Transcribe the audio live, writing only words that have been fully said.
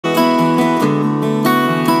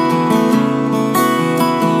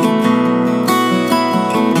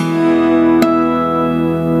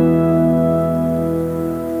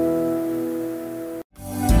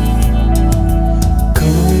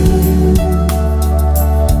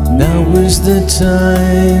is the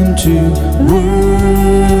time to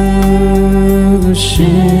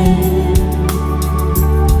worship.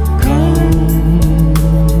 Come.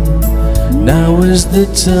 Now is the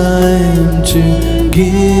time to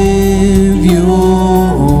give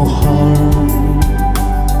your heart.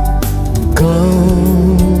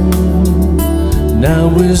 Come. Now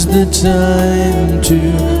is the time to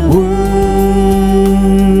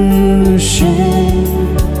worship.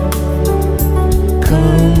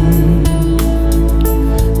 Come.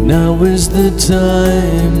 Now is the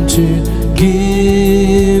time to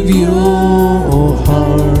give your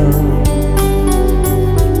heart.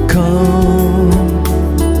 Come,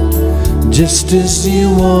 just as you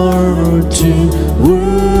are, to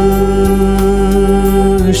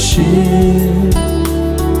worship.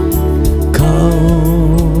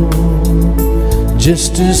 Come,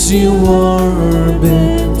 just as you are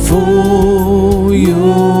before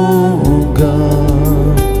your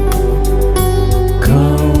God.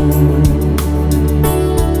 Come.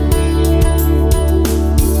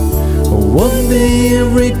 One day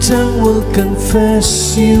every tongue will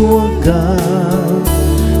confess you are God.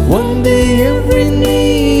 One day every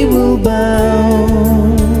knee will bow.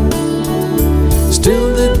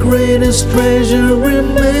 Still the greatest treasure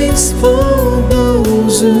remains for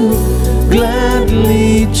those who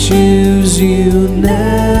gladly choose you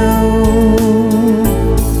now.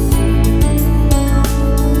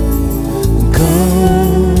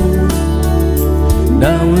 Come,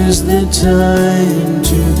 now is the time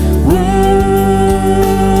to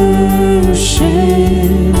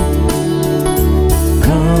worship.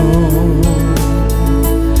 Come,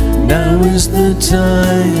 now is the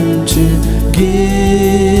time to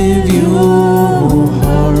give your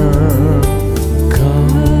heart.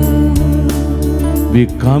 Come, we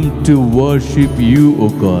come to worship you, O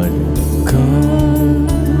God. come,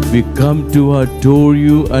 We come to adore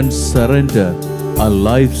you and surrender our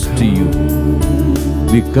lives to you.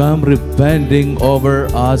 We come repenting over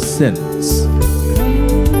our sins.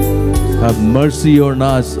 Have mercy on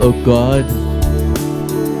us, O God.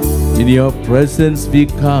 In your presence we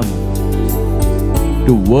come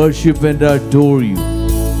to worship and adore you.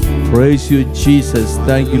 Praise you, Jesus.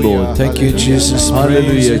 Thank you, Lord. Thank you, Jesus.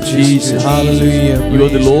 Hallelujah, Jesus. Hallelujah. You are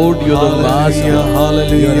the Lord, you are the Master.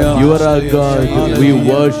 Hallelujah. You are our God. We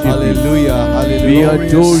worship you. Hallelujah. We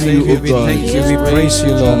adore you, O We God. thank you. We praise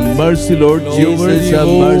you, Lord. Have mercy, Lord Jesus. Have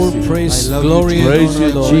mercy. Praise, glory, and Praise honor,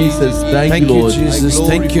 you, Lord. Jesus. Thank you, Lord. Jesus.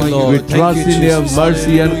 Thank you, Lord. We trust in your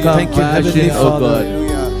mercy and compassion, O God.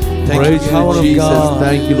 Praise you, Jesus.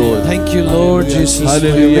 Thank you, Lord. Thank you, Lord Jesus.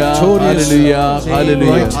 Hallelujah. Hallelujah.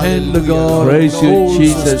 Hallelujah. Right hand of God. Praise you,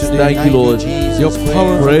 Jesus. Thank you, Lord. Your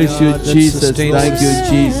power. Praise you, Jesus. Thank you,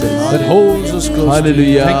 Jesus. That holds us close.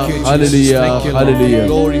 Hallelujah. Thank you, Jesus. Hallelujah. Thank you, Lord. Hallelujah.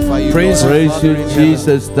 Glorify you. Praise you,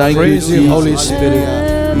 Jesus. Thank you, Praise you, Holy Jesus.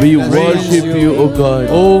 Spirit. We worship you, O God.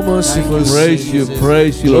 Oh, merciful Praise you,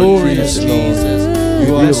 praise you, Lord glorious Jesus. Lord.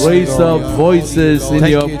 We raise our voices in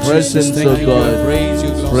Thank your you, presence, Jesus. O Thank you, God.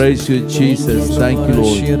 Lord. Praise you, Jesus. Thank you,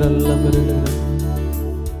 Lord.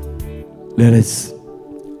 Let us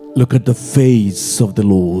look at the face of the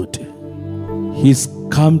Lord. He's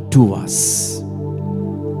come to us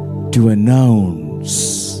to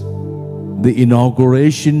announce the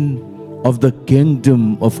inauguration of the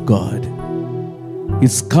kingdom of God.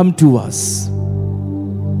 He's come to us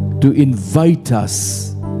to invite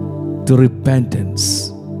us to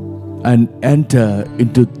repentance and enter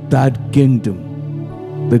into that kingdom.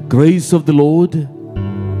 The grace of the Lord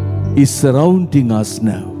is surrounding us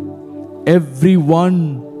now.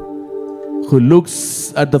 Everyone who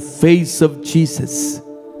looks at the face of Jesus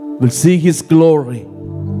will see His glory,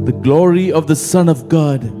 the glory of the Son of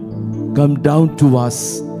God come down to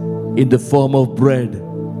us in the form of bread.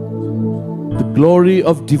 The glory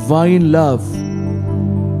of divine love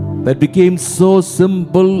that became so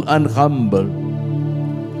simple and humble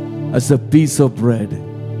as a piece of bread.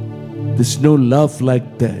 There's no love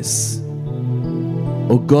like this.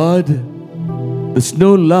 Oh God, there's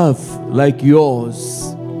no love like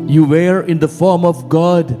yours. You were in the form of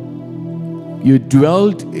God. You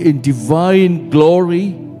dwelt in divine glory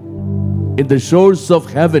in the shores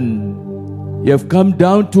of heaven. You have come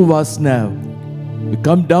down to us now. You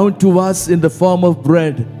come down to us in the form of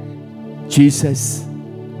bread. Jesus,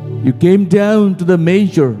 you came down to the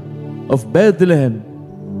manger of Bethlehem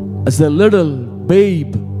as a little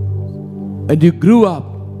babe, and you grew up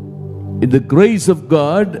in the grace of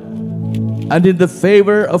God and in the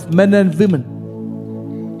favor of men and women.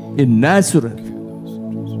 In Nazareth,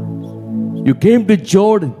 you came to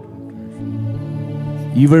Jordan.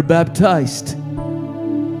 You were baptized.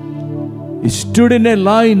 You stood in a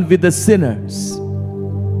line with the sinners.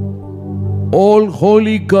 All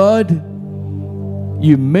holy God,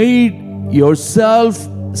 you made yourself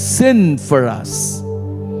sin for us,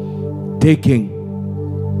 taking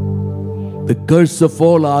the curse of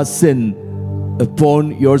all our sin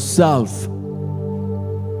upon yourself,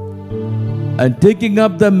 and taking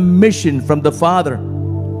up the mission from the Father,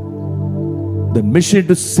 the mission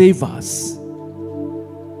to save us,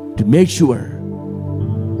 to make sure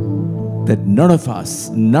that none of us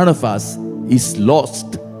is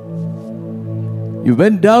lost. You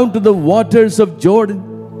went down to the waters of Jordan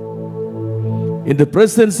in the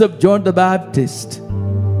presence of John the Baptist,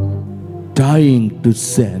 dying to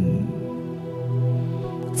sin.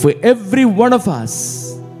 For every one of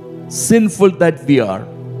us, sinful that we are,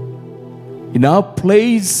 in our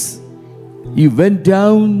place, you went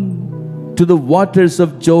down to the waters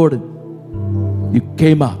of Jordan. You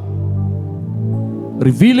came up,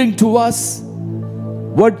 revealing to us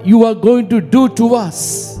what you are going to do to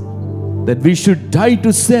us, that we should die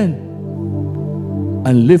to sin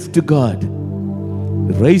and live to God,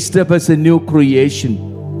 raised up as a new creation.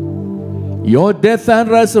 Your death and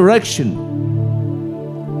resurrection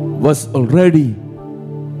was already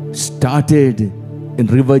started in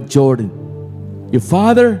River Jordan. Your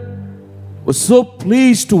Father was so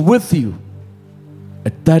pleased with you.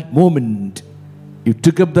 At that moment, you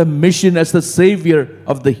took up the mission as the Savior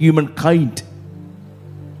of the humankind,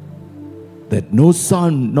 that no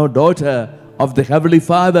son, no daughter of the Heavenly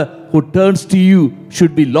Father who turns to you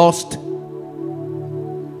should be lost.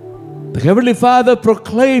 The Heavenly Father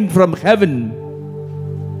proclaimed from heaven,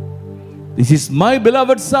 "This is my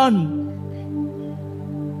beloved Son.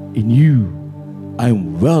 In you I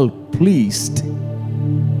am well pleased."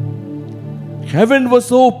 Heaven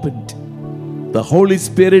was opened. The Holy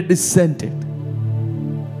Spirit descended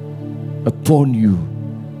upon you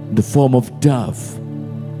in the form of dove.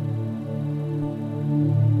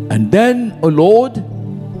 And then, O Lord,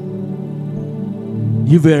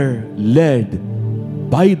 you were led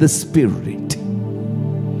by the Spirit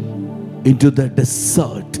into the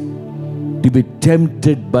desert to be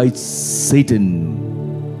tempted by Satan,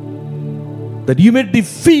 that you may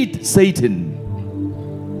defeat Satan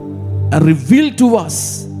and reveal to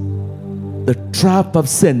us the trap of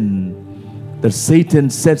sin that Satan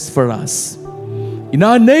sets for us. In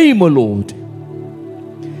our name, O Lord,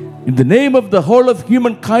 in the name of the whole of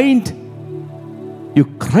humankind, you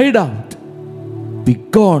cried out,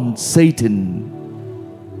 "Begone, Satan."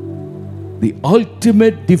 The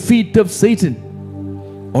ultimate defeat of Satan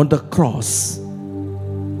on the cross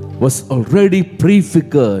was already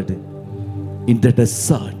prefigured in the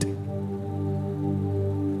desert.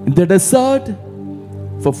 In the desert,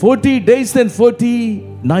 for 40 days and 40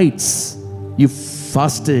 nights, you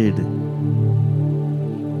fasted.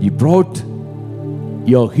 You brought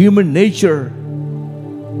your human nature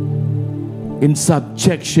in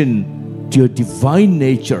subjection to your divine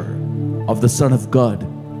nature of the Son of God.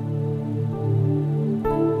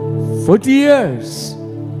 40 years,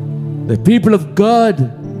 the people of God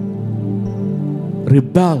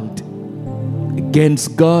rebelled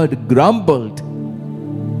against God, grumbled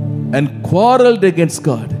and quarreled against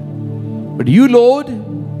God. But you, Lord,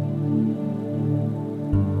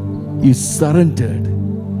 you surrendered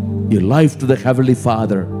your life to the Heavenly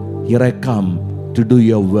Father. Here I come to do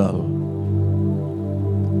your will.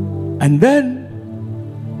 And then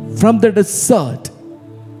from the desert,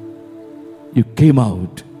 you came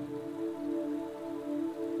out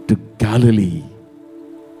to Galilee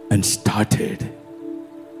and started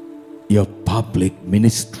your public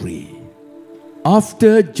ministry.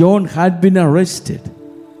 After John had been arrested,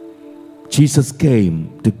 Jesus came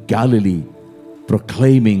to Galilee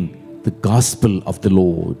proclaiming the gospel of the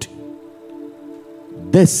Lord.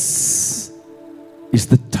 This is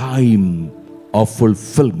the time of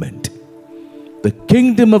fulfillment. The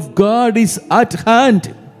kingdom of God is at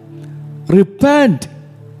hand. Repent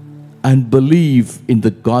and believe in the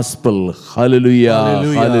gospel. Hallelujah.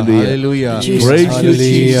 Hallelujah. Hallelujah. Praise you,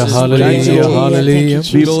 Jesus. Hallelujah. Hallelujah.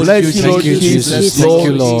 We bless you, Lord Jesus. Thank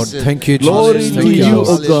you, Lord. Thank you, Glory Jesus. to Thank you, you, O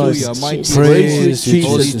Lord. God. Praise you,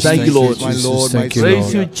 Jesus. Thank you, Lord. Thank you,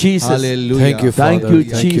 Praise you, Lord. Jesus. Thank you, Thank Father. you,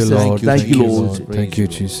 Thank you, Jesus. Lord. Thank you, Lord. Thank you,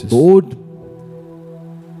 Jesus. Lord,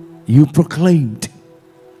 you proclaimed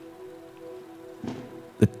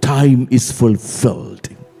the time is fulfilled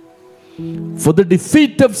for the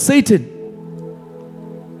defeat of Satan,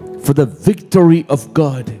 for the victory of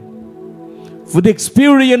God, for the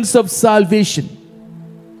experience of salvation,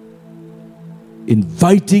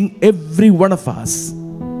 inviting every one of us,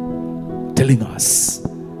 telling us,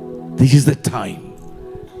 this is the time.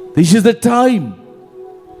 This is the time.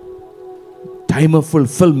 Time of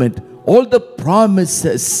fulfillment all the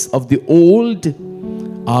promises of the old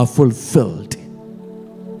are fulfilled.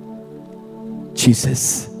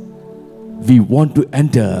 Jesus, we want to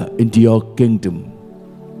enter into your kingdom.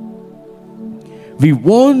 We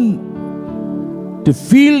want to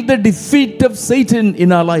feel the defeat of Satan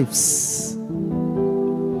in our lives.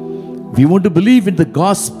 We want to believe in the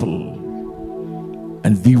gospel,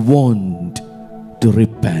 and we want to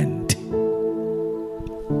repent.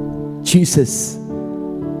 Jesus,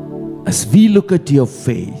 as we look at your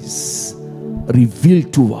face, reveal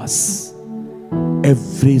to us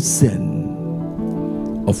every sin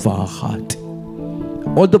of our heart,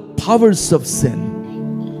 all the powers of sin.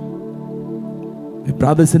 My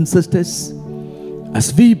brothers and sisters,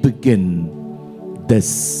 as we begin this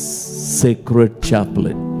sacred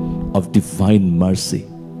chaplet of divine mercy,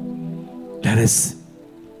 let us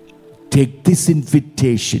take this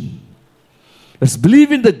invitation. Let's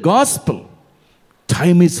believe in the gospel.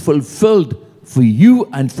 Time is fulfilled for you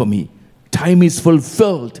and for me. Time is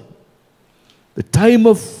fulfilled. The time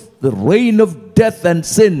of the reign of death and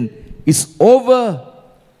sin is over,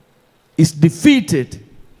 is defeated.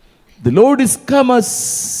 The Lord is come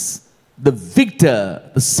as the victor,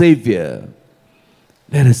 the Saviour.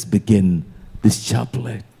 Let us begin this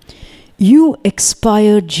chaplet. You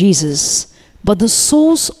expired, Jesus, but the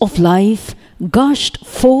source of life gushed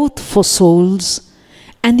forth for souls,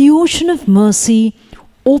 and the ocean of mercy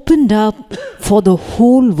opened up for the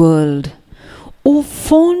whole world. O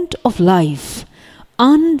font of life,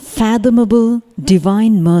 unfathomable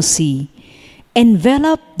divine mercy,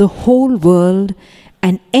 envelop the whole world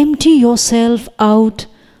and empty yourself out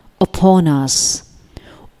upon us.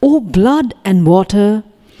 O blood and water,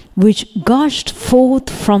 which gushed forth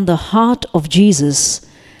from the heart of Jesus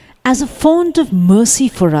as a font of mercy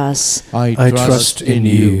for us, I trust in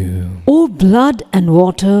you. O blood and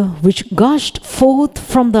water, which gushed forth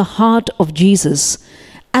from the heart of Jesus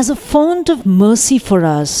as a font of mercy for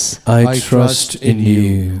us, I trust in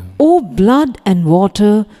you. O blood and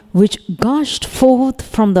water, which gushed forth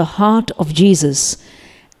from the heart of Jesus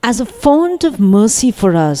as a font of mercy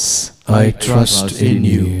for us, I trust in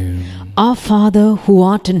you. Our Father, who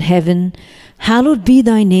art in heaven, hallowed be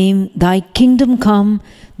thy name. Thy kingdom come,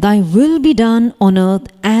 thy will be done on earth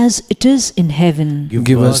as it is in heaven.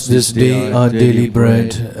 Give us this day our daily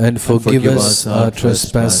bread, and forgive us our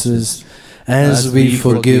trespasses, as we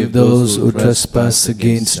forgive those who trespass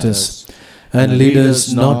against us. And lead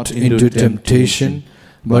us not into temptation,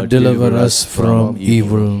 but deliver us from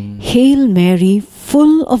evil. Hail Mary,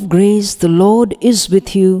 full of grace, the Lord is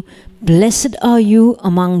with you. Blessed are you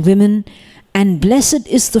among women, and blessed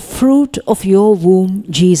is the fruit of your womb,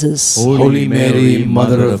 Jesus. Holy Mary,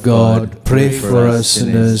 Mother of God, pray for us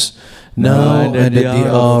sinners, now and at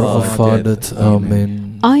the hour of our death.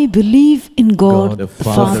 Amen. I believe in God, the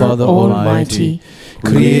Father Almighty,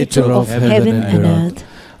 Creator of heaven and earth.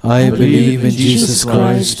 I believe in Jesus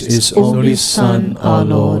Christ, His only Son, our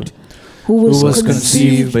Lord, who was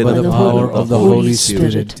conceived by the power of the Holy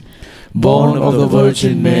Spirit, born of the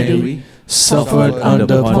Virgin Mary, suffered under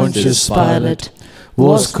Pontius Pilate,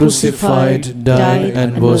 was crucified, died,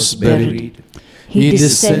 and was buried. He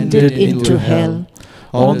descended into hell.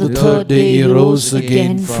 On the third day He rose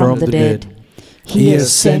again from the dead. He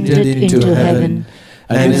ascended into heaven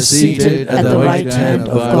and is seated at the right hand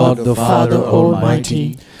of God the Father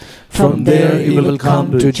Almighty. From there He will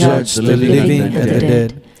come to judge the living and the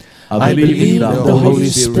dead. I believe in the Holy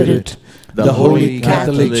Spirit, the Holy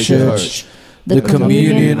Catholic Church, the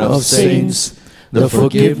communion of saints, the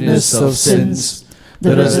forgiveness of sins,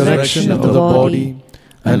 the resurrection of the body,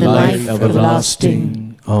 and life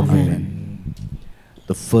everlasting. Amen.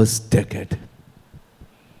 The first decade,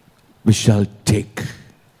 we shall take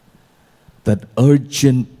that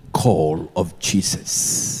urgent call of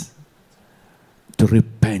Jesus to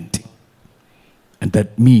repent. And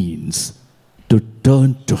that means to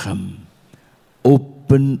turn to Him,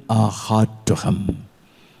 open our heart to Him.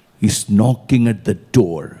 He's knocking at the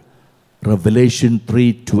door. Revelation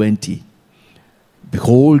 3:20.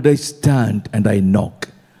 Behold, I stand and I knock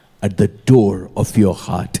at the door of your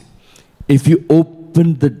heart. If you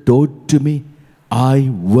open the door to me, I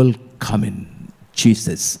will come in.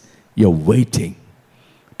 Jesus, you're waiting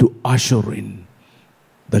to usher in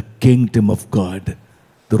the kingdom of God,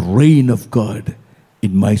 the reign of God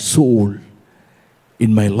in my soul,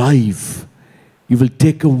 in my life. You will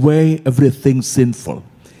take away everything sinful.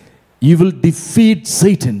 You will defeat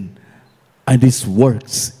Satan and his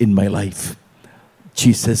works in my life.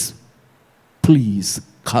 Jesus, please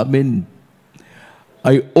come in.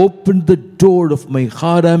 I opened the door of my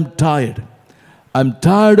heart. I'm tired. I'm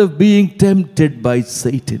tired of being tempted by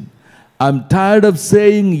Satan. I'm tired of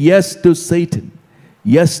saying yes to Satan,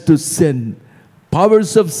 yes to sin.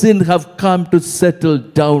 Powers of sin have come to settle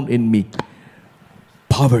down in me.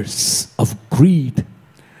 Powers of greed,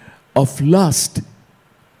 of lust,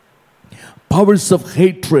 powers of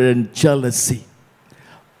hatred and jealousy,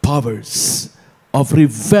 powers of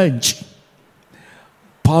revenge,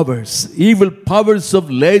 powers, evil powers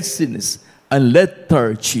of laziness and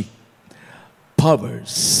lethargy,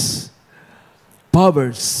 powers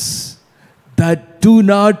that do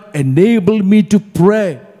not enable me to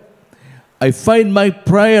pray. I find my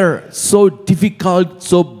prayer so difficult,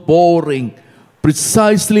 so boring,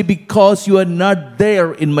 precisely because you are not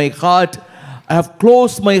there in my heart. I have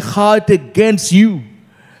closed my heart against you.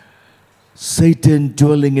 Satan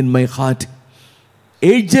dwelling in my heart.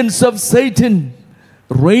 Agents of Satan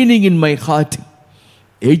reigning in my heart.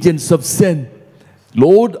 Agents of sin.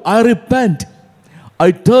 Lord, I repent.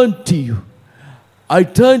 I turn to you. I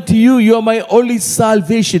turn to you. You are my only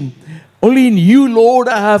salvation. Only in you, Lord,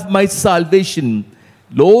 I have my salvation.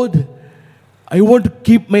 Lord, I want to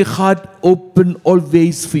keep my heart open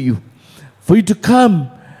always for you to come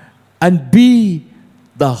and be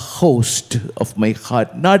the host of my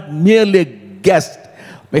heart, not merely a guest.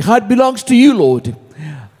 My heart belongs to you, Lord,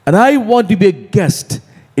 and I want to be a guest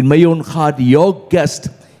in my own heart, your guest.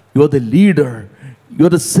 You are the leader, you are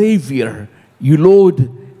the Savior. You, Lord,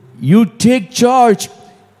 you take charge,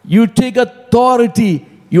 you take authority.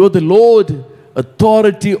 You are the Lord,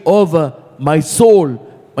 authority over my soul,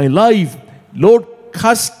 my life. Lord,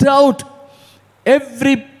 cast out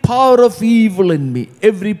every power of evil in me,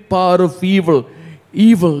 every power of evil.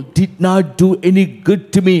 Evil did not do any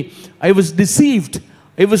good to me. I was deceived.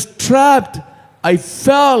 I was trapped. I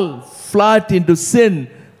fell flat into sin.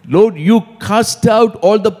 Lord, you cast out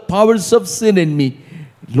all the powers of sin in me.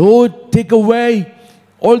 Lord, take away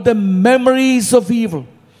all the memories of evil.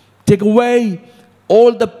 Take away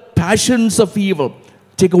all the passions of evil.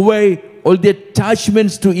 Take away all the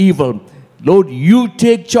attachments to evil. Lord, you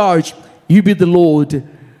take charge. You be the Lord.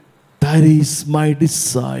 That is my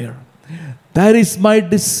desire. That is my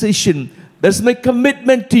decision. That's my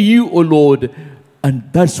commitment to you, O Lord. And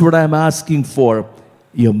that's what I'm asking for,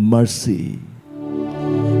 your mercy.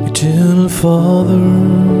 Eternal Father,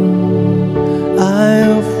 I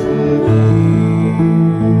offer you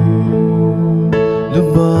the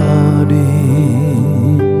body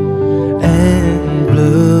and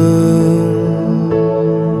blood,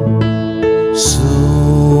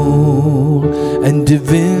 soul and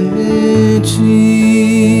divinity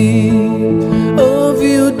of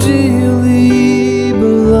your dearly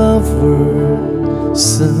beloved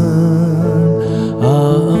Son,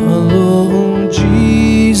 our Lord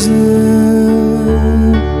Jesus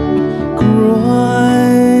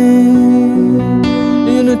Christ,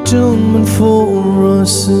 in atonement for our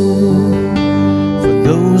sin, for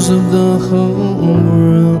those of the whole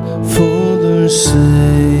world, for the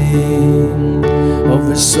sake of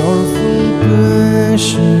His sorrowful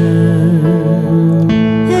passion.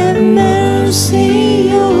 Have mercy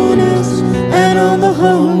on us and on the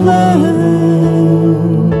whole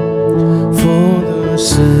world, for the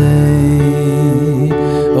sake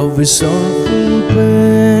of His sorrowful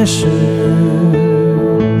passion.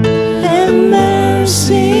 Have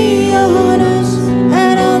mercy on us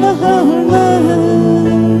and on the whole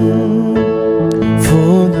world,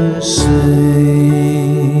 for the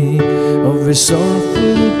sake of His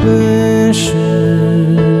sorrowful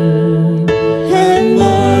passion. Have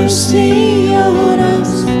mercy on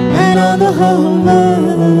us and on the whole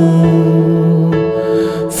world,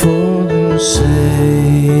 for the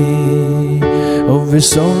sake of His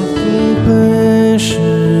sorrowful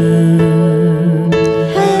passion.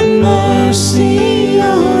 Have mercy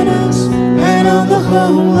on us and on the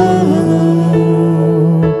whole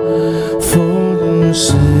world, for the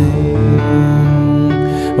sake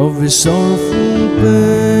of His sorrowful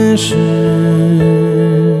passion.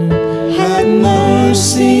 Have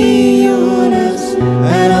mercy on us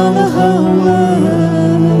and on the whole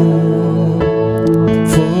world,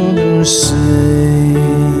 for the sake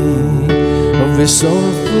of His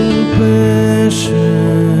sorrowful passion.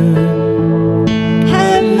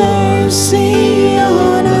 Have mercy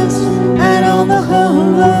on us and on the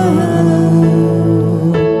whole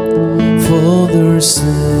world, for the sake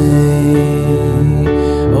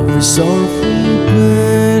of His sorrowful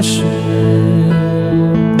passion.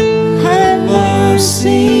 Have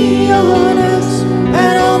mercy on us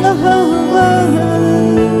and on the whole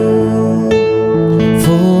world,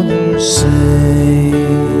 for the sake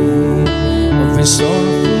of His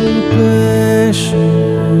sorrowful passion.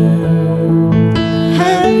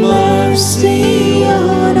 Have mercy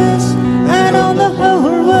on us and on the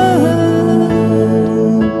whole world,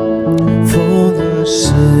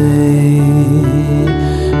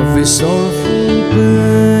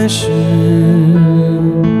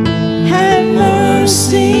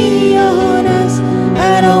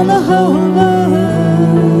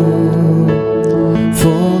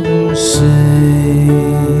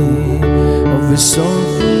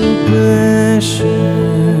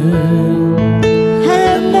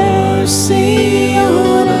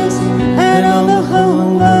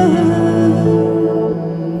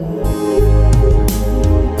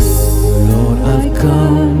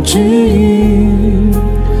 to you.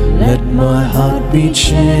 Let my heart be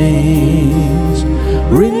changed,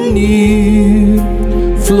 renewed,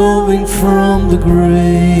 flowing from the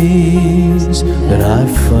grace that I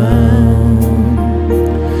found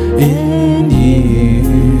in you.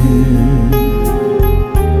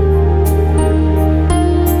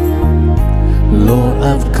 Lord,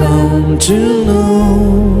 I've come to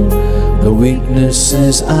know the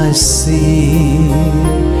weaknesses I see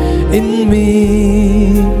in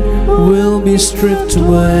me will be stripped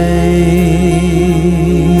away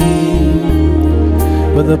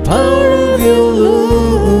by the power of your love.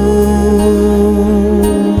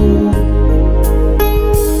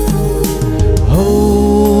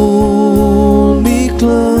 Hold me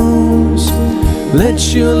close,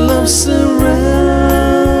 let your love surround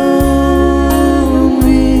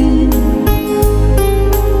me.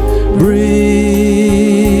 Bring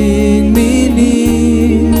me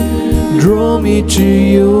near, draw me to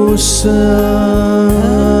your side.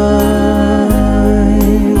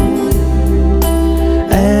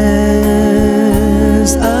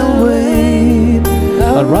 As I wait,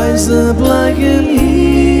 I rise up like an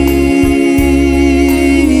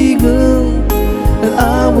eagle, and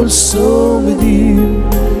I will soar with you.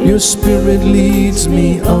 Your spirit leads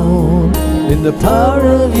me on in the power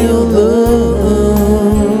of your love.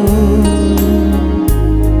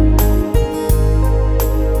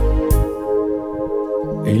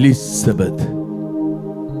 Elizabeth,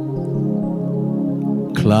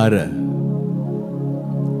 Clara,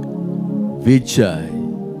 Vijay,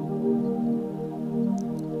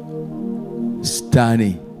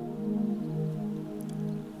 Stani,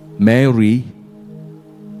 Mary,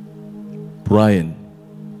 Brian,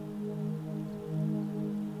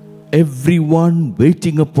 everyone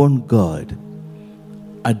waiting upon God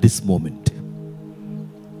at this moment.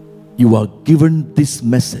 You are given this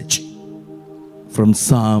message from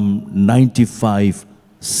Psalm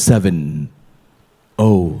 95:7.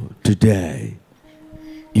 Oh, today,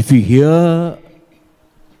 if you hear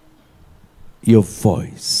your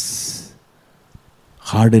voice,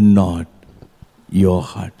 harden not your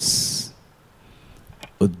hearts.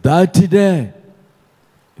 Oh, that today,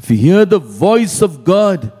 if you hear the voice of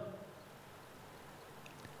God,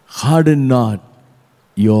 harden not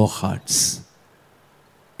your hearts.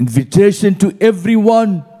 Invitation to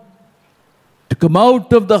everyone to come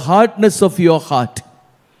out of the hardness of your heart.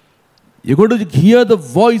 You're going to hear the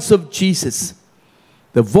voice of Jesus.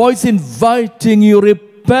 The voice inviting you,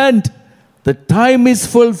 repent. The time is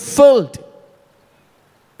fulfilled.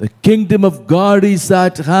 The kingdom of God is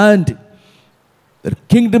at hand. The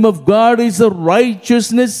kingdom of God is the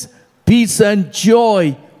righteousness, peace, and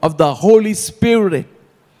joy of the Holy Spirit.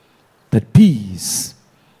 That peace,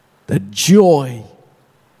 that joy,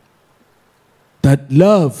 that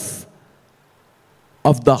love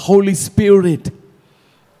of the Holy Spirit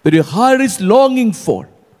that your heart is longing for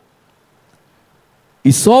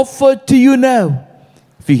is offered to you now.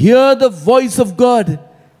 If you hear the voice of God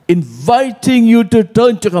inviting you to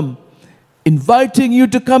turn to Him, inviting you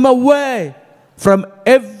to come away from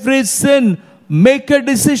every sin, make a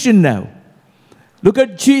decision now. Look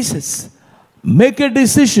at Jesus. Make a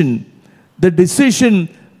decision. The decision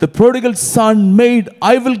the prodigal son made,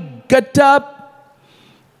 I will get up.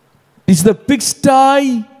 It's the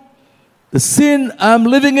pigsty, the sin I'm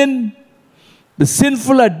living in, the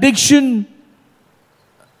sinful addiction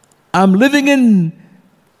I'm living in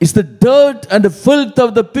is the dirt and the filth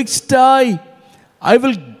of the pigsty. I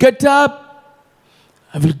will get up.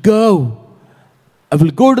 I will go. I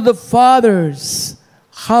will go to the Father's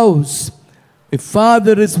house. My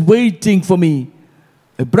Father is waiting for me.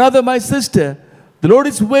 My brother, my sister, the Lord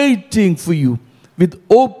is waiting for you with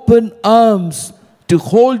open arms to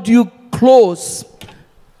hold you close,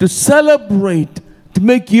 to celebrate, to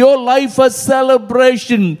make your life a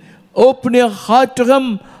celebration. Open your heart to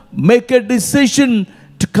Him. Make a decision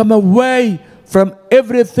to come away from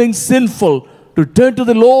everything sinful, to turn to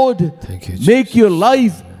the Lord. Thank you, make your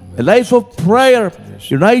life a life of prayer,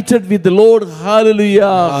 united with the Lord. Hallelujah.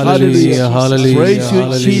 Hallelujah. Hallelujah. Praise you,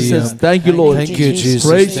 Hallelujah. Jesus. Thank you, Lord. Thank you, Jesus.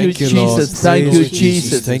 Praise you, Thank you, Lord. Jesus. Thank you, Praise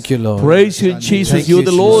Jesus. Thank you, Lord. Praise you, Jesus. Thank You're you,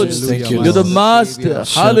 the Lord. Jesus. Thank you, You're the Lord. Master.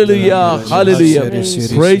 Hallelujah. Hallelujah.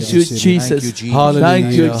 Praise you, Jesus.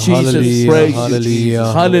 Thank you, Jesus. Praise you.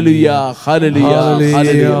 Hallelujah. Hallelujah.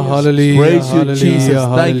 Hallelujah. Hallelujah. Praise you, Jesus.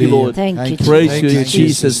 Thank you, Lord. Thank you, Praise Thank you, you,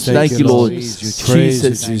 Jesus. Thank Thank you, you, Lord. Praise you,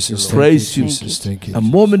 Jesus. Jesus. Praise you. Thank you. A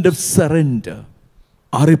moment of surrender.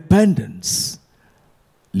 Our repentance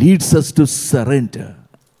leads us to surrender.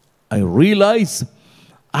 I realize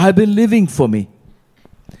I've been living for me,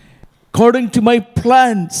 according to my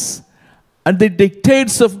plans and the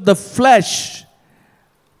dictates of the flesh.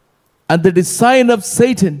 and the design of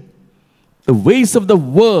Satan, the ways of the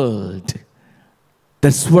world.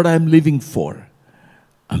 That's what I'm living for.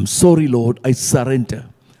 I'm sorry, Lord, I surrender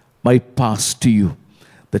my past to you.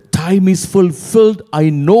 The time is fulfilled, I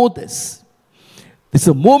know this. It's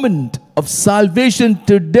a moment of salvation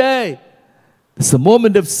today. It's a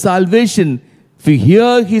moment of salvation. If you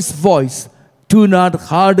hear his voice, do not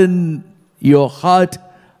harden your heart.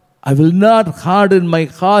 I will not harden my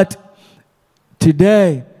heart.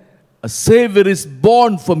 Today, a Savior is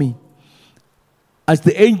born for me. As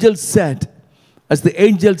the angel said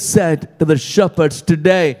to the shepherds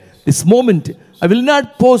today, this moment, I will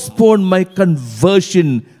not postpone my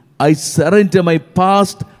conversion. I surrender my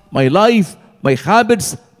past, my life, my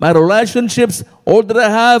habits, my relationships, all that I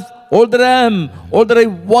have, all that I am, all that I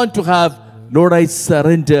want to have. Lord, I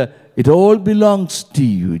surrender. It all belongs to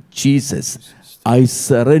you, Jesus. I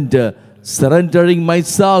surrender, surrendering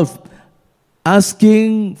myself,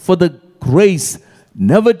 asking for the grace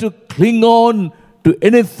never to cling on to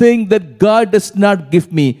anything that God does not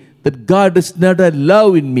give me, that God does not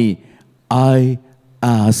allow in me. I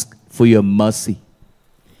ask for your mercy.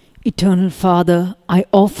 Eternal Father, I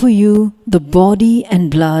offer you the body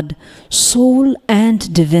and blood, soul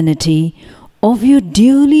and divinity of your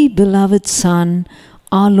dearly beloved Son,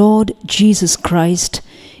 our Lord Jesus Christ,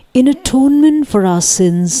 in atonement for our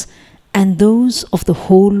sins and those of the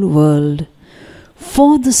whole world.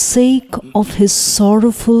 For the sake of his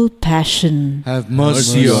sorrowful passion, have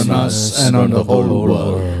mercy on us and on the whole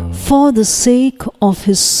world. for the sake of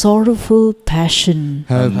his sorrowful passion,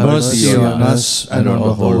 Have mercy on us and on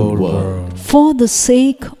the whole world. for the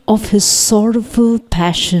sake of his sorrowful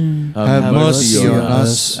passion, Have mercy on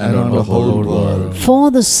us and on the whole world.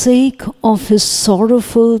 for the sake of his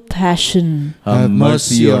sorrowful passion, Have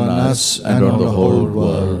mercy on us and on the whole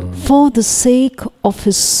world. for the sake of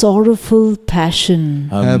his sorrowful passion,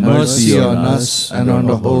 Have mercy on us and on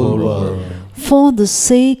the whole world. for the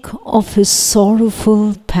sake of his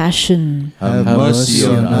sorrowful passion, Have mercy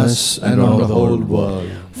on us and on the whole world.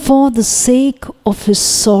 for the sake of his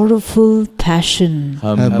sorrowful passion,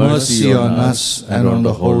 Have mercy on us and on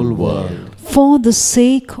the whole world. for the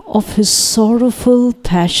sake of his sorrowful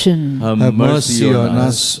passion, Have mercy on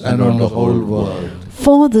us and on the whole world.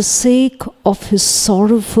 for the sake of his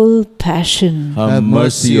sorrowful passion, Have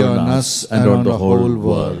mercy on us and on the whole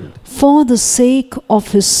world. for the sake of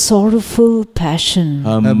his sorrowful passion,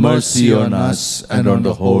 Have mercy on us and on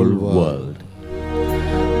the whole world.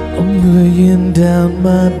 I'm laying down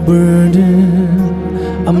my burden,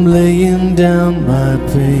 I'm laying down my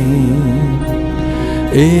pain,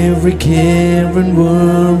 every care and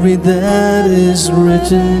worry that is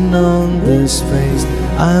written on this page.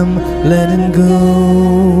 I'm letting go,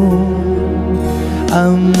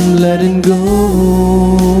 I'm letting go.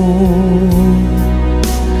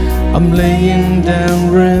 I'm laying down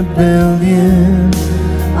rebellion,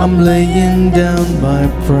 I'm laying down my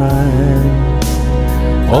pride,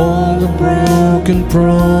 all the broken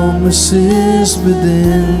promises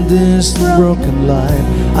within this broken life.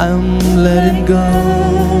 I'm letting go,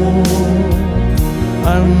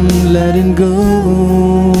 I'm letting go.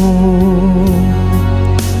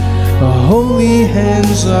 Holy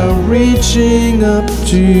hands are reaching up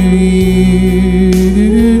to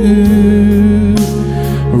you,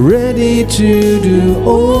 ready to do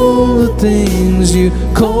all the things you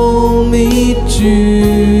call me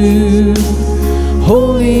to.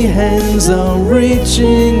 Holy hands are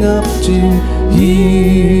reaching up to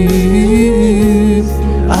you.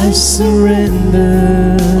 I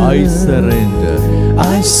surrender, I surrender.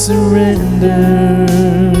 I surrender.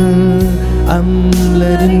 I'm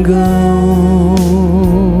letting go.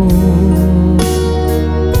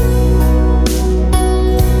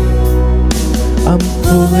 I'm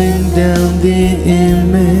pulling down the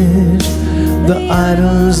image, the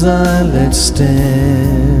idols I let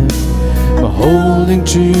stand, holding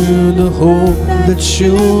to the hope that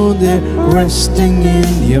you're there, resting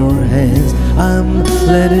in your hands. I'm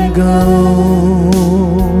letting go,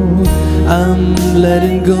 I'm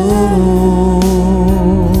letting go.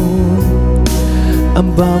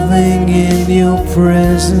 I'm bowing in your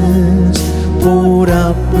presence, poured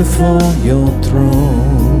out before your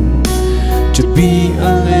throne, to be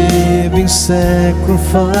a living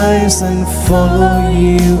sacrifice and follow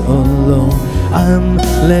you alone. I'm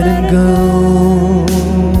letting go,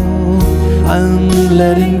 I'm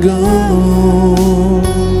letting go,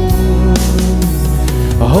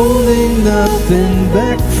 holding nothing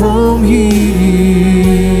back from you,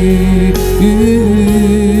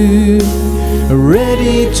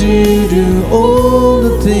 ready to do all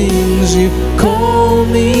the things you call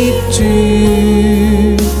me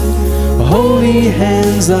to. Holy many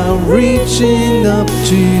hands are reaching up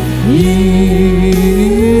to you.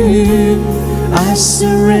 I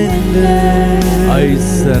surrender. I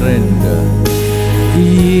surrender.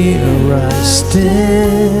 Here I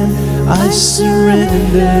stand. I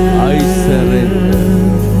surrender. I surrender.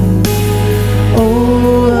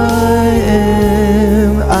 Oh, I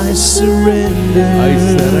am. I surrender. I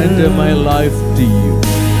surrender my life to you.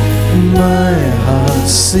 My heart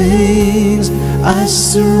sings. I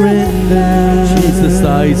surrender. Jesus,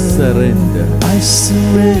 I surrender. I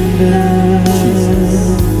surrender.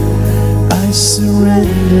 Jesus. I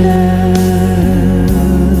surrender.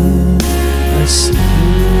 I surrender.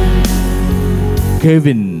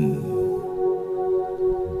 Kevin,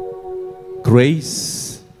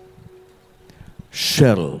 Grace,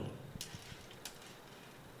 Cheryl,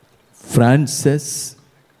 Frances,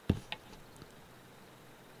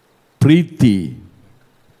 Preeti,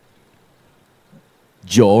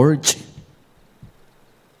 George,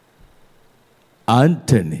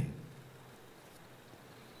 Anthony,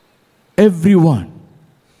 everyone.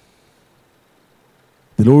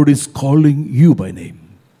 The Lord is calling you by name.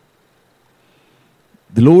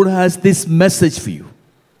 The Lord has this message for you.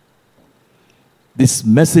 This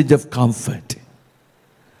message of comfort.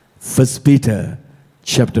 1 Peter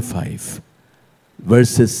chapter 5,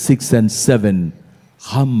 verses 6 and 7.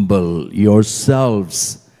 Humble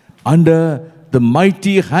yourselves under the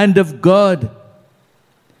mighty hand of God.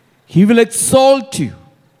 He will exalt you.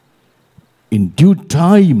 In due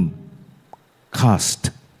time, cast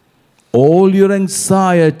all your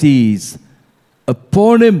anxieties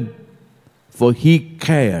upon Him, for He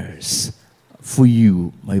cares for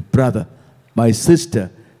you, my brother, my sister.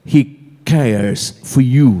 He cares for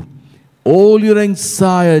you. All your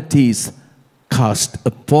anxieties cast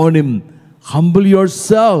upon Him. Humble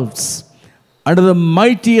yourselves under the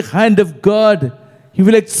mighty hand of God. He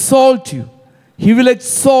will exalt you. He will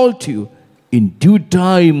exalt you in due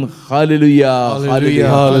time. Hallelujah. Hallelujah.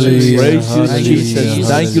 Hallelujah. Praise you, Hallelujah. Jesus.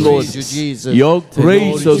 Thank you, Lord. Your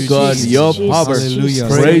grace, oh God, your power. Hallelujah.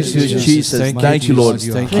 Praise you, Jesus. Thank you, Lord.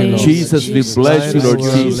 Thank you, Lord. Jesus, we bless you, Lord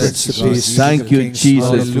Jesus. Thank you,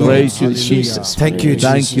 Jesus. Praise you, Jesus. Thank you,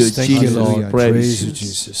 Thank you, Jesus. Thank you, Jesus. Lord. Praise you,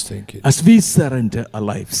 Jesus. Thank you. As we surrender our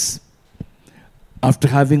lives, after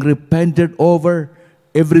having repented over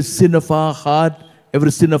every sin of our heart,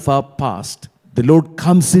 every sin of our past, the Lord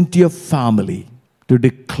comes into your family to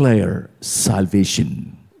declare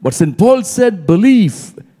salvation. What St. Paul said,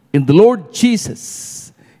 believe in the Lord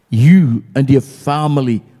Jesus, you and your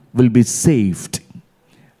family will be saved.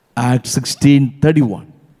 Acts 16:31.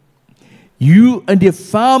 You and your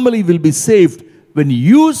family will be saved when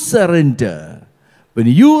you surrender, when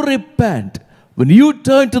you repent, when you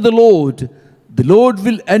turn to the Lord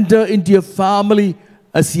will enter into your family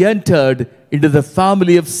as He entered into the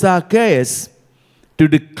family of Zacchaeus to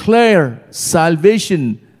declare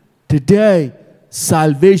salvation. Today,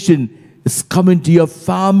 salvation is coming to your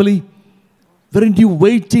family. Weren't you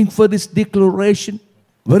waiting for this declaration?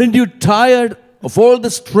 Weren't you tired of all the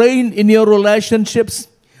strain in your relationships,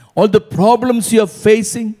 all the problems you are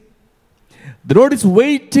facing? The Lord is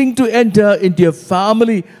waiting to enter into your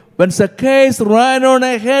family. When Zacchaeus ran on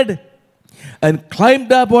ahead and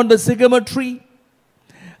climbed up on the sycamore tree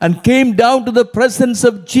and came down to the presence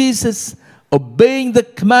of Jesus, obeying the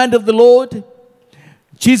command of the Lord,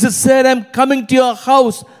 Jesus said, I'm coming to your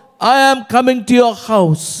house. I am coming to your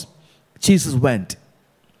house. Jesus went.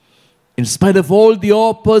 In spite of all the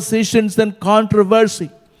oppositions and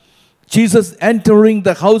controversy, Jesus entering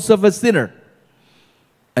the house of a sinner.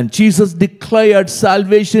 And Jesus declared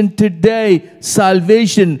salvation today.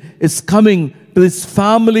 Salvation is coming to this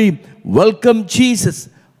family. Welcome Jesus.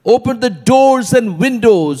 Open the doors and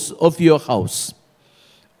windows of your house,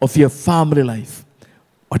 of your family life.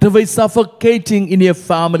 Whatever is suffocating in your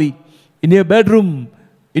family, in your bedroom,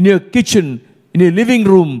 in your kitchen, in your living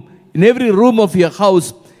room, in every room of your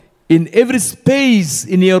house, in every space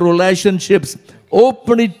in your relationships,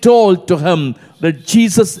 open it all to Him. Let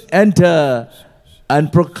Jesus enter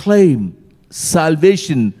and proclaim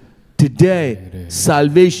salvation today.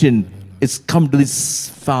 Salvation is come to this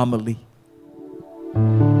family.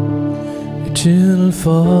 Eternal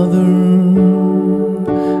Father,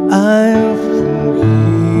 I offer you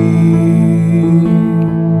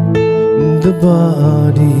the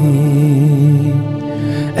body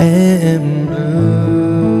and blood,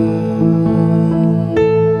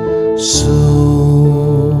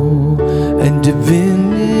 soul and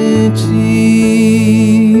divinity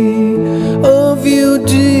of your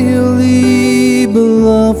dearly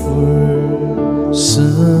beloved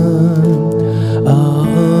Son,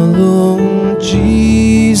 our Lord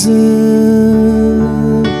Jesus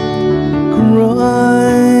Christ.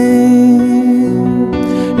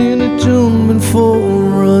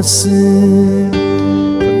 sin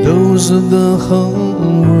for those of the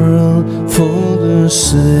whole world, for the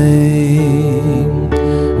sake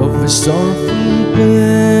of His sorrowful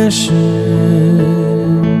passion.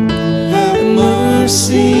 Have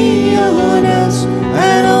mercy on us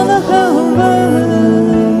and on the whole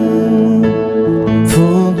world,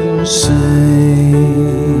 for the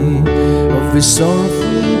sake of His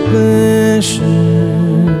sorrowful passion.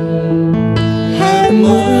 Have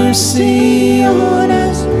mercy on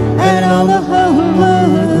us and on the whole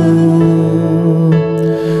world,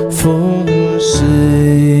 for the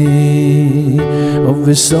sake of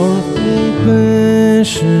His sorrowful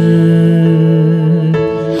passion.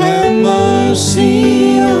 Have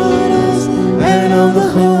mercy on us and on the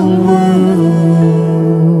whole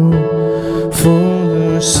world, for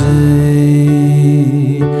the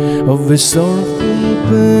sake of His sorrowful passion.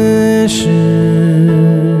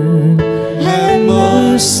 Have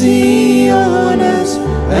mercy on us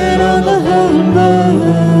and on the whole world,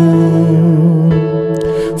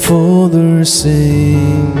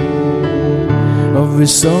 for the sake of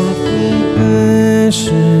His sorrowful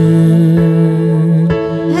passion.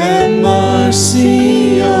 Have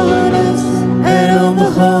mercy on us and on the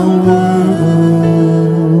whole world,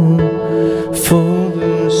 for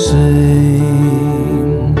the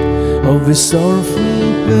sake of His sorrowful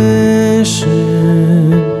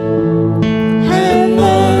passion.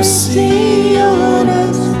 Have mercy on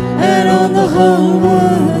us and on the whole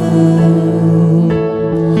world,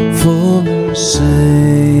 for the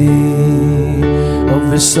sake of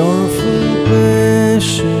His sorrowful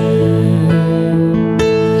passion.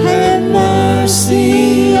 Have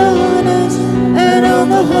mercy on us and on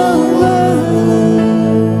the whole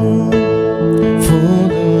world, for the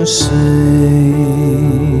sake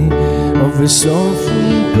of His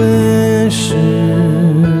sorrowful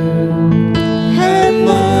passion. Have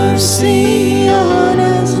mercy on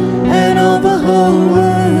us and on the whole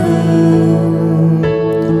world,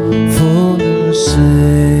 for the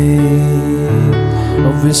sake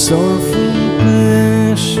of His sorrowful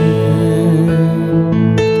passion.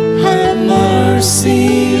 Have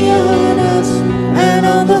mercy on us and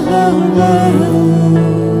on the whole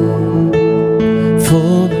world,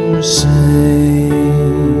 for the sake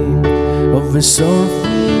of His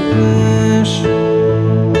sorrowful passion.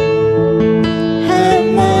 Have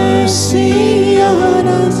mercy on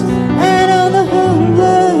us and on the whole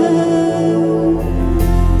world.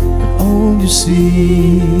 All you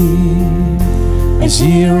see is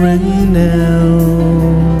here and now,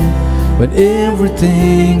 but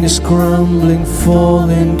everything is crumbling,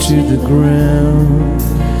 falling to the ground.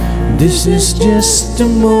 This is just a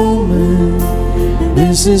moment,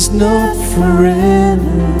 this is not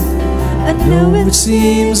forever. I know it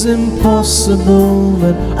seems impossible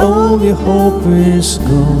that all your hope is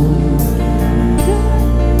gone,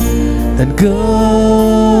 and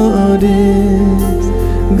God is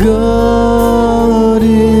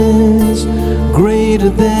greater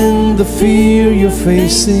than the fear you're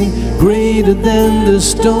facing, greater than the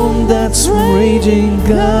storm that's raging.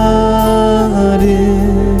 God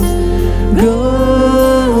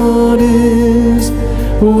is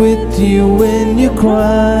with you when you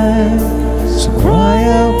cry, so cry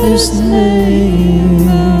out His name.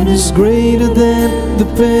 God is greater than the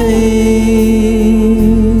pain.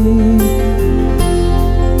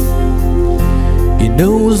 He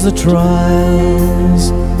knows the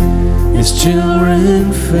trials His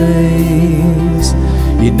children face.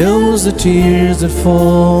 He knows the tears that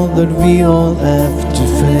fall that we all have to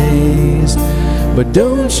face. But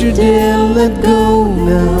don't you dare let go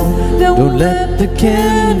now, don't let the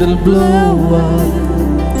candle blow out.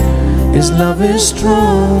 His love is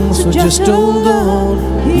strong, so just hold on.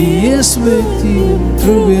 He is with you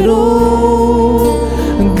through it all.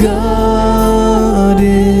 God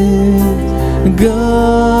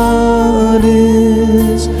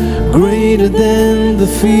is greater than the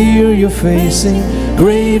fear you're facing,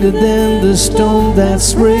 greater than the storm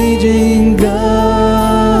that's raging.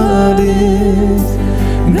 God is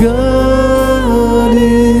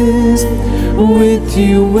with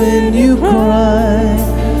you when you cry,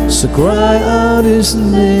 so cry out His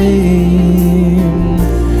name.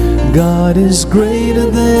 God is greater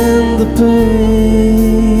than the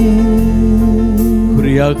pain.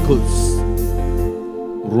 Kuriakos,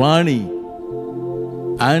 Rani,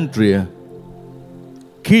 Andrea,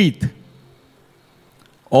 Keith,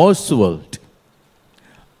 Oswald,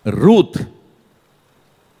 Ruth,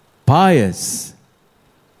 Pius.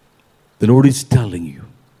 The Lord is telling you.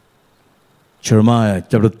 Jeremiah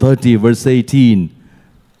chapter 30 verse 18.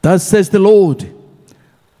 Thus says the Lord,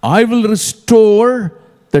 I will restore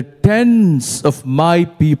the tents of my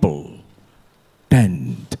people.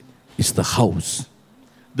 Tent. is the house.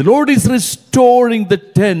 The Lord is restoring the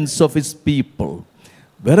tents of His people.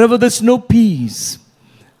 Wherever there's no peace,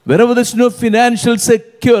 wherever there's no financial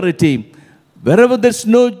security, wherever there's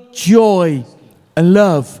no joy and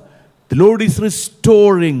love, the Lord is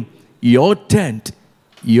restoring your tent,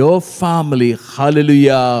 your family.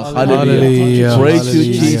 Hallelujah. Hallelujah. Praise you,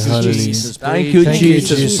 Jesus. Thank you,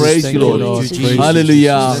 Jesus. Praise you, Lord.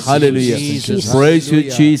 Hallelujah. Hallelujah. Praise you,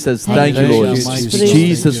 Jesus. Thank you, Lord.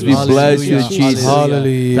 Jesus, we bless you, Jesus.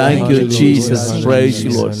 Thank you, Jesus. Praise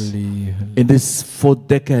you, Lord. In this 4th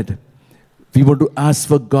decade, we want to ask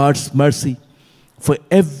for God's mercy for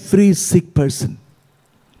every sick person,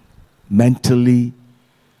 mentally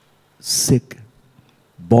sick,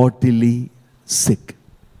 bodily sick.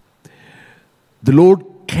 The Lord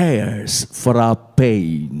cares for our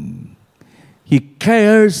pain. He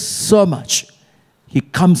cares so much. He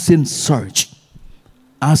comes in search,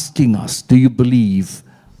 asking us, do you believe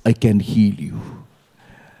I can heal you?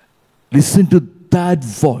 Listen to that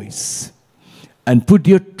voice and put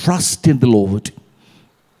your trust in the Lord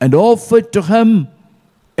and offer to Him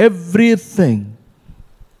everything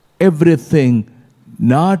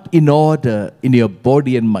not in order in your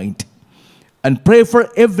body and mind. And pray for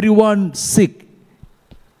everyone sick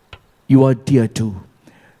you are dear to.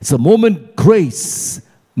 It's a moment grace,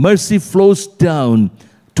 mercy flows down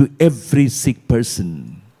to every sick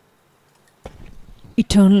person.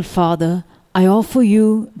 Eternal Father, I offer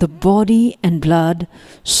you the body and blood,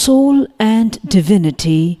 soul and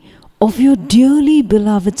divinity of your dearly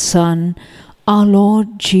beloved Son, our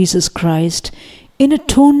Lord Jesus Christ, in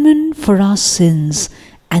atonement for our sins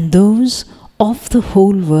and those of the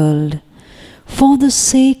whole world. For the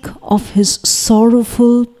sake of His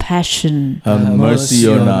sorrowful passion, Have mercy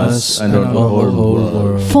on us and on the whole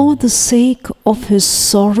world. for the sake of His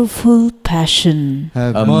sorrowful passion,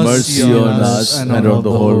 Have mercy on us and on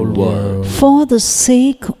the whole world. for the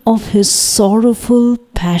sake of His sorrowful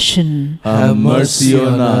passion, Have mercy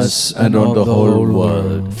on us and on the whole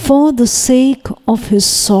world. for the sake of His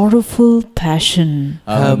sorrowful passion,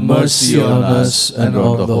 Have mercy on us and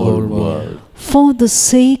on the whole world. for the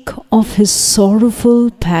sake of His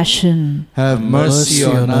sorrowful passion, Have mercy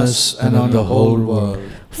on us and on the whole world.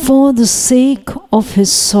 for the sake of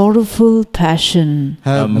His sorrowful passion,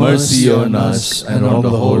 Have mercy on us and on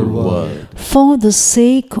the whole world. for the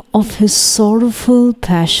sake of His sorrowful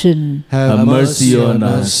passion, Have mercy on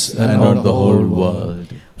us and on the whole world.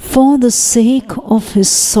 for the sake of His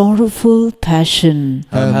sorrowful passion,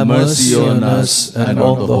 Have mercy on us and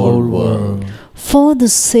on the whole world. for the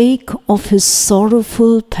sake of His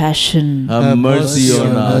sorrowful passion, Have mercy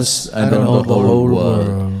on us and on the whole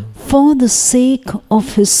world. for the sake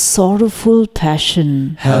of His sorrowful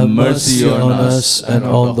passion, Have mercy on us and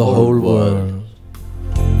on the whole world.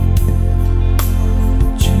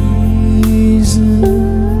 Jesus,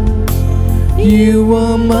 you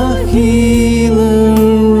are my healer,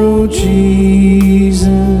 oh Jesus.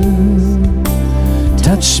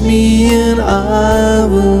 Touch me and I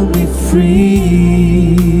will be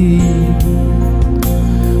free.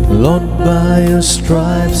 Lord, by your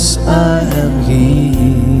stripes I am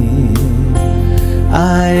healed.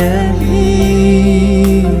 I am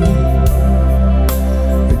healed.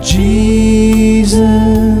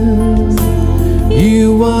 Jesus,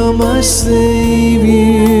 you are my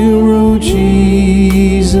Savior, oh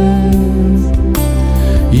Jesus.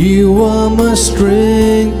 You are my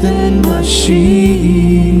strength and my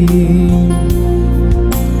shield.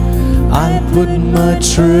 I put my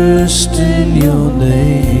trust in your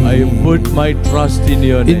name. I put my trust in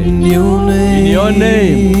your name. In your name. In your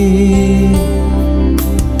name.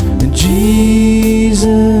 Jesus,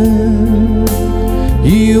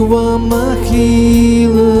 you are my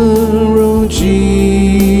healer, oh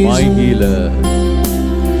Jesus. My healer.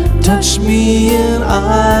 Touch me and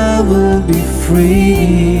I will be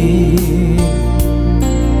free.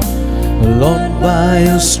 Lord, by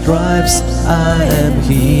your stripes I am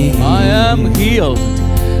healed. I am healed.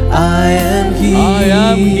 I am healed. I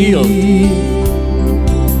am healed.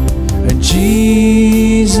 And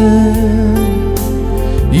Jesus,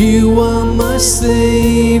 you are my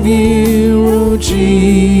Savior, oh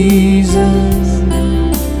Jesus.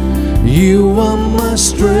 You are my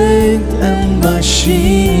strength and my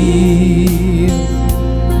shield.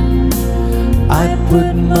 I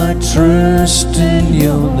put my trust in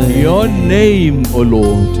your name. Your name, O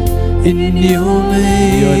Lord. In your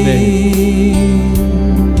name. Your name.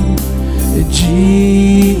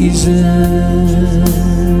 Jesus.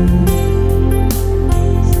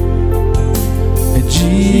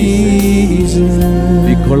 Jesus.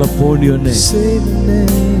 We call upon your name. Say the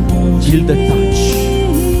name. Feel the touch.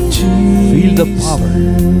 Feel the power,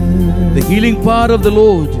 the healing power of the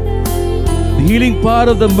Lord, the healing power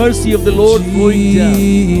of the mercy of the Lord flowing down,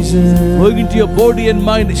 flowing into your body and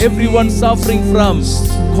mind. Everyone suffering from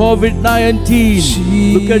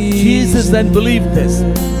COVID-19, look at Jesus and believe this.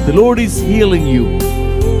 The Lord is healing you.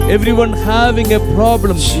 Everyone having a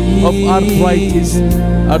problem of arthritis,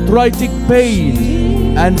 arthritic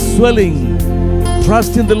pain and swelling,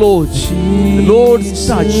 trust in the Lord. The Lord's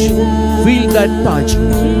touch, feel that touch.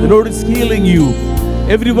 The Lord is healing you.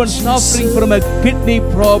 Everyone suffering from a kidney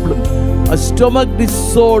problem, a stomach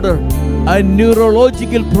disorder, a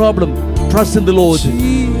neurological problem, trust in the Lord.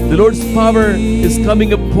 The Lord's power is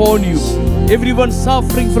coming upon you. Everyone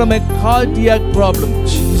suffering from a cardiac problem,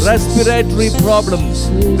 respiratory problems,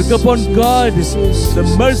 look upon God. The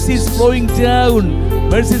mercy is flowing down.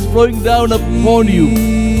 Mercy is flowing down upon you.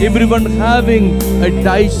 Everyone having a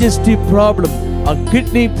digestive problem, a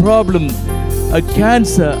kidney problem, a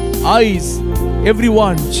cancer, eyes,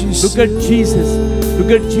 everyone, look at Jesus.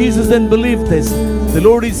 Look at Jesus and believe this. The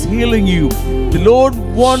Lord is healing you. The Lord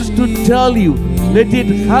wants to tell you, let it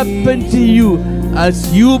happen to you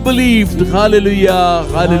as you believed. Hallelujah,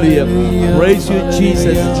 hallelujah. Praise you,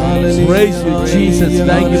 Jesus. Praise you, Jesus.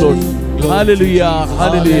 Thank you, Lord. Hallelujah,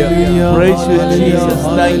 hallelujah. Praise you, Jesus.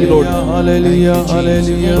 Thank you, Lord. Hallelujah,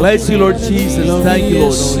 hallelujah. Bless you, Lord Jesus. Thank you,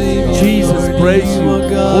 Lord. Jesus, praise you.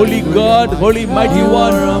 Holy God, Holy Mighty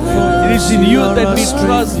One, it is in you that we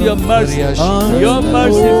trust your mercy. Your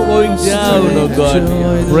mercy flowing down, oh God.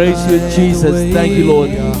 Praise you, Jesus. Thank you, Lord.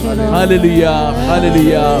 Hallelujah,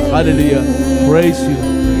 hallelujah, hallelujah. Praise you.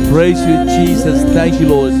 Praise you, Jesus. Thank you,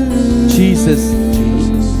 Lord. Jesus.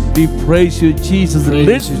 We praise you, Jesus.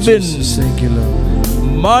 Litwin, Thank you, Lord.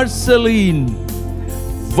 Marceline,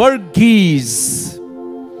 Verghese,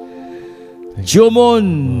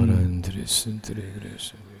 Jomon,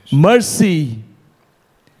 Mercy,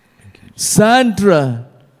 Sandra.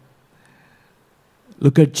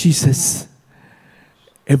 Look at Jesus.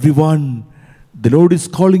 Everyone, the Lord is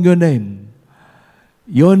calling your name.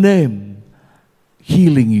 Your name,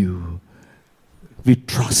 healing you. We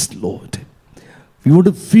trust, Lord. We want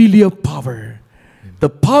to feel your power. The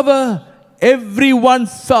power everyone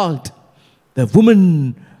felt. The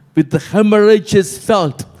woman with the hemorrhages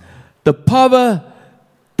felt. The power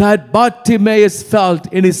that Bartimaeus felt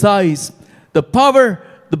in his eyes. The power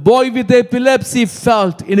the boy with epilepsy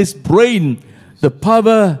felt in his brain. The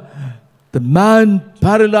power the man,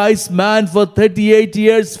 paralyzed man for 38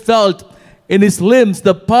 years felt in his limbs.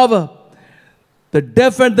 The power the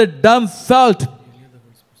deaf and the dumb felt.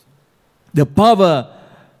 The power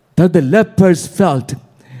that the lepers felt.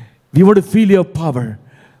 We want to feel your power.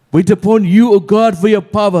 Wait upon you, O God, for your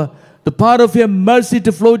power. The power of your mercy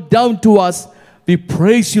to flow down to us. We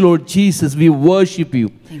praise you, Lord Jesus. We worship you.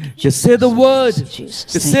 Just say the word. Just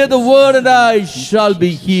say the word and I shall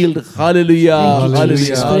be healed. Hallelujah.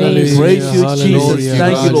 Hallelujah. Praise you, Jesus.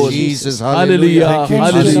 Thank you, Lord. Hallelujah.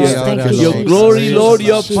 Hallelujah. Your glory, Lord,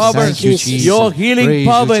 your power, your healing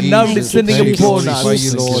power now descending upon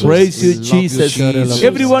us. Praise you, Jesus.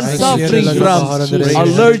 Everyone suffering from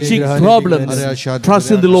allergic problems,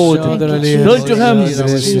 trust in the Lord. Turn to Him.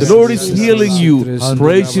 The Lord is healing you.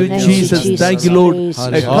 Praise you, Jesus. Thank you, Lord.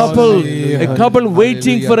 A couple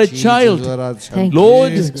waiting for a child.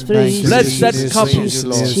 Lord, bless that couple.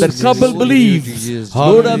 That couple believes.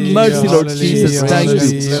 Lord, have mercy, Lord Jesus. Thank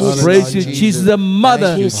you. Praise you, Jesus. A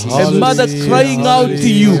mother crying out to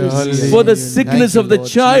you for the sickness of the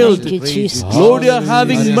child. Lord, you are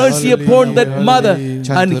having mercy upon that mother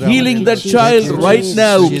and healing that child right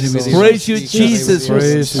now. Praise you, Jesus.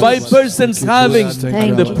 5 persons having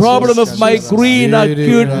the problem of migraine,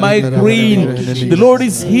 acute migraine. The Lord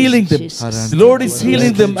is healing them. The Lord is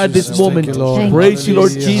healing them at this moment. Praise you,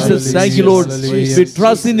 Lord Jesus. Thank you, Lord. We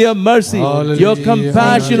trust in your mercy, your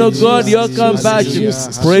compassion, oh God, your compassion.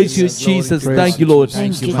 Praise you, Jesus. Thank you, Lord.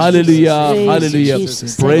 Hallelujah. Hallelujah.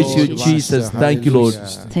 Praise you, Jesus. Thank you, Lord.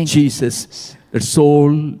 Jesus. Let's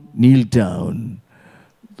all kneel down.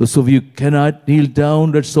 Those of you cannot kneel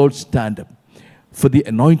down, let's all stand up for the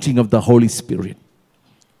anointing of the Holy Spirit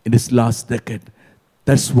in this last decade.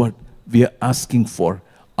 That's what we are asking for,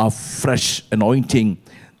 a fresh anointing,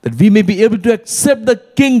 that we may be able to accept the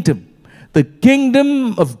kingdom. The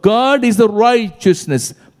kingdom of God is the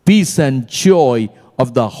righteousness, peace and joy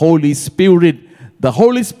of the Holy Spirit. The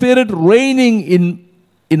Holy Spirit reigning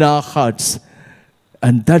in our hearts.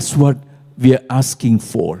 And that's what we are asking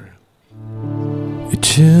for.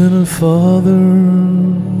 Eternal Father,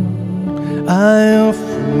 I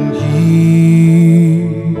offer you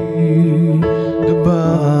the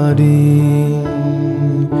body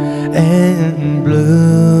and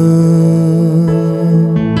blood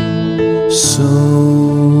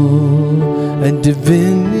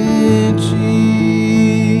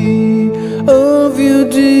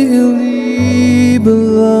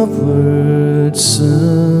offered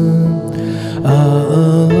Son,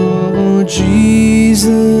 our Lord Jesus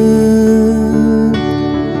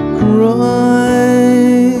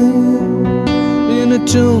Christ, in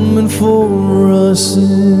atonement for our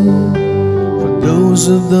sin, for those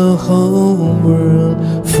of the whole world,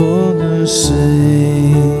 for the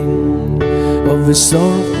sake of His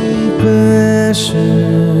sorrowful passion.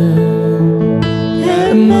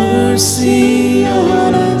 Have mercy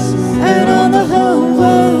on us and on the whole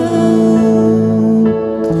world,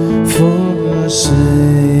 for the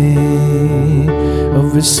sake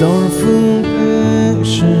of His sorrowful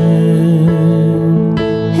passion.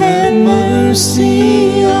 Have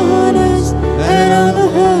mercy on us and on the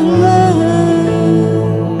whole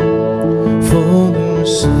world, for the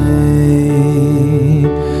sake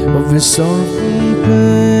of His sorrowful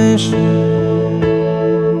passion.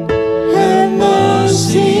 Have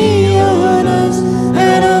mercy on us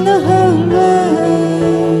and on the whole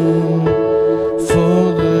world, for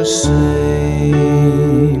the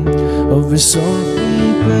sake of His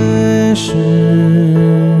sorrowful passion.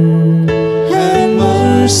 Have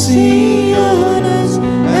mercy on us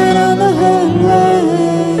and on the whole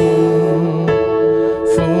world,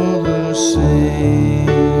 for the sake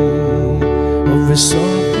of His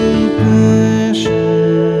sorrowful passion.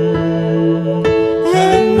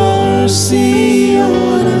 Have mercy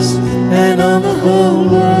on us and on the whole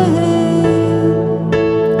world,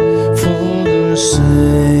 for the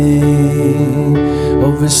sake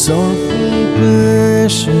of His sorrowful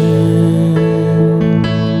passion.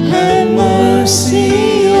 Have mercy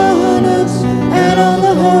on us and on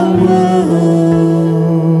the whole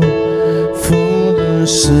world, for the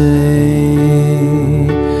sake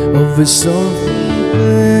of His sorrowful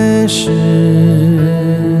passion.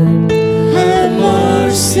 Have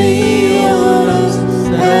mercy on us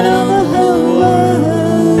and on the whole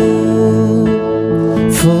world,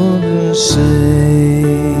 for the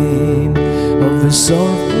sake of His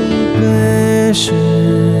sorrowful passion.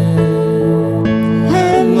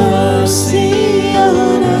 Have mercy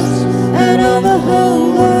on us and on the whole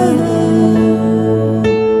world,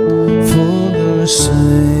 for the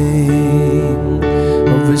sake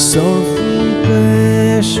of His sorrowful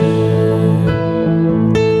passion.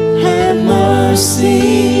 Have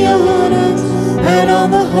mercy on us and on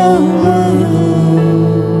the whole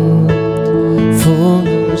world, for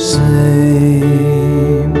the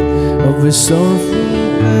sake of His sorrowful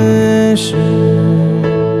passion.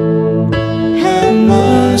 Have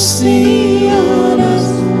mercy on us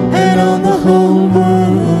and on the whole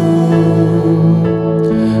world.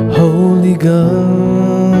 Holy God,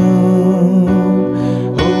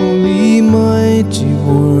 holy mighty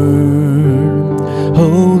Word,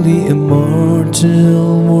 holy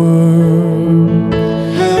immortal Word,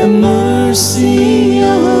 have mercy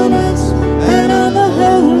on us and on the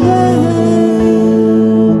whole world.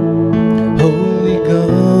 Holy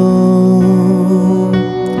God,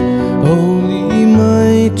 holy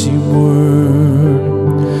mighty Word,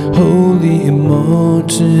 holy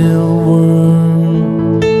immortal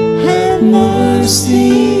Word, have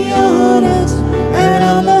mercy on us and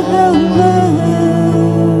on the whole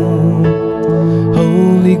world.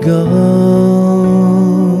 Holy God,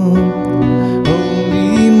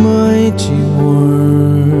 holy mighty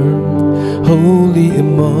Word, holy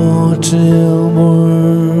immortal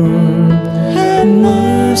Word, have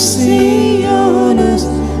mercy on us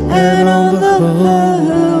and on the whole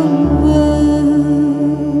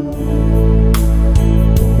world.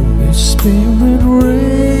 Holy Spirit,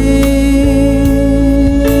 rain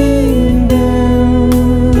down.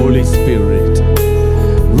 Holy Spirit,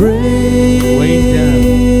 Rain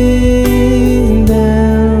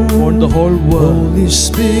down on the whole world, Holy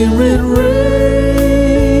Spirit,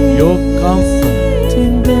 rain your comfort,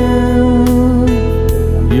 down,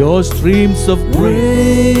 your streams of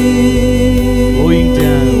grace going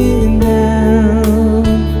rain down,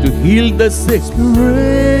 to heal the sick,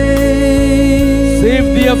 rain save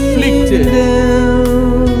the afflicted,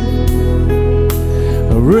 down,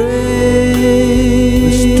 rain,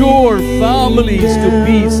 restore families to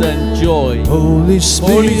peace and joy. Holy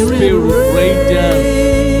Spirit, Holy Spirit, rain down.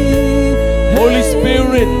 Holy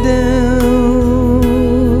Spirit, down,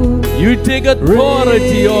 you take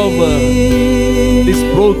authority over this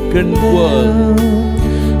broken world.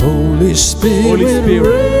 Holy Spirit, Holy Spirit,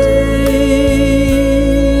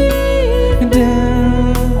 rain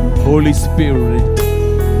down, Holy Spirit,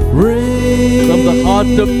 rain from the heart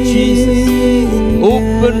of Jesus,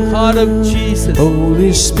 open heart of Jesus,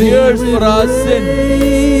 Holy Spirit, tears for our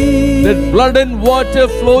sin, let blood and water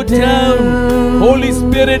flow down. Holy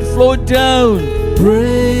Spirit, flow down.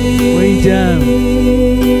 rain Rain down.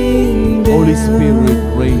 Holy Spirit,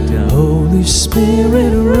 rain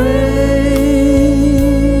Spirit, rain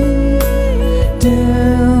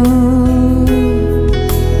down,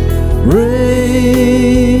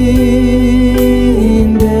 rain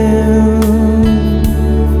down.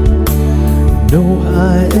 No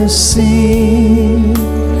eye has seen,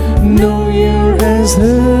 no ear has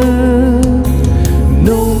heard,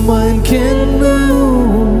 no mind can know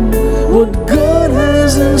what God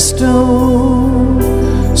has in store.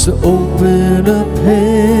 So open up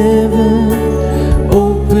heaven,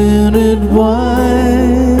 open it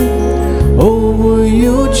wide over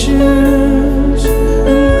your church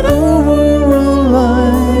and over our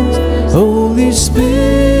lives. Holy Spirit,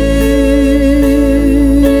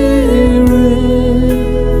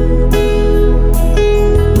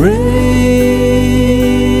 rain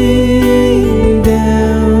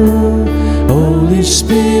down. Holy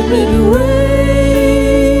Spirit, rain.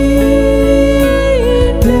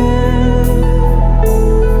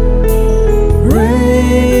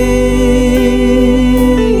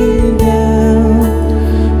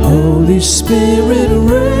 Spirit,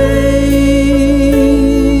 rain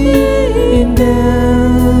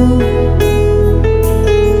down,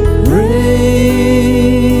 rain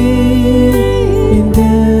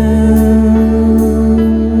down.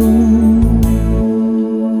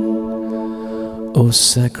 O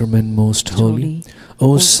sacrament most holy,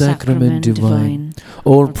 O sacrament divine,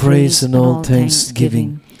 all praise and all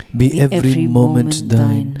thanksgiving be every moment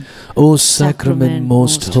thine. O sacrament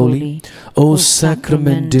most holy, O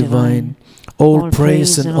sacrament divine, all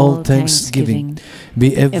praise and all thanksgiving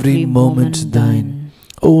be every moment thine.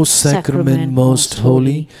 O sacrament most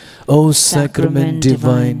holy, O sacrament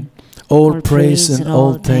divine, all praise and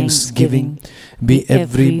all thanksgiving be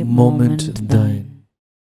every moment thine.